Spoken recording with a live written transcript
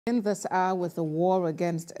In this hour with the war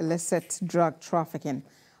against illicit drug trafficking,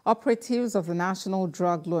 operatives of the National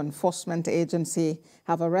Drug Law Enforcement Agency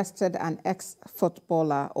have arrested an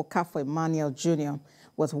ex-footballer, Okafor Emmanuel Junior,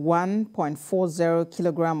 with 1.40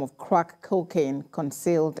 kilogram of crack cocaine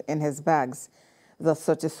concealed in his bags. The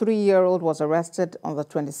 33-year-old was arrested on the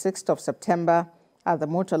 26th of September at the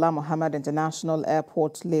Murtala Muhammed International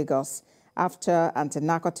Airport, Lagos, after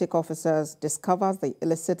anti-narcotic officers discovered the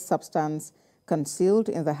illicit substance concealed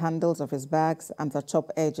in the handles of his bags and the top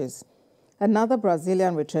edges. Another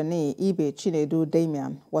Brazilian returnee, Ibe Chinedu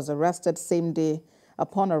Damian, was arrested same day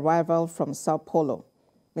upon arrival from Sao Paulo.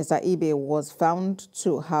 Mr. Ibe was found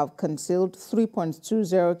to have concealed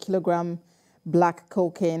 3.20 kilogram black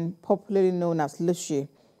cocaine, popularly known as Lushi,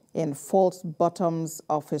 in false bottoms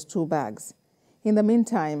of his two bags. In the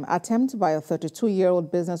meantime, attempt by a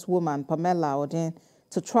 32-year-old businesswoman, Pamela Odin,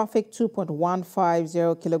 to traffic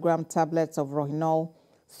 2.150 kilogram tablets of Rohypnol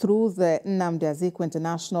through the Nnamdi Azikiwe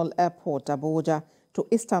International Airport, Abuja, to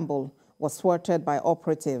Istanbul was thwarted by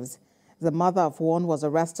operatives. The mother of one was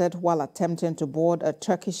arrested while attempting to board a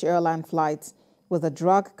Turkish airline flight with the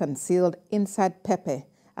drug concealed inside Pepe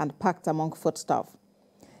and packed among foodstuff.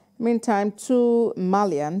 Meantime, two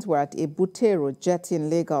Malians were at a Butero jetty in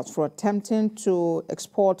Lagos for attempting to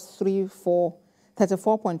export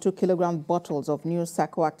 34.2 kilogram bottles of new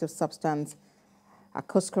psychoactive substance,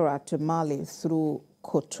 Acoskora, to Mali through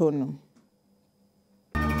Cotonou.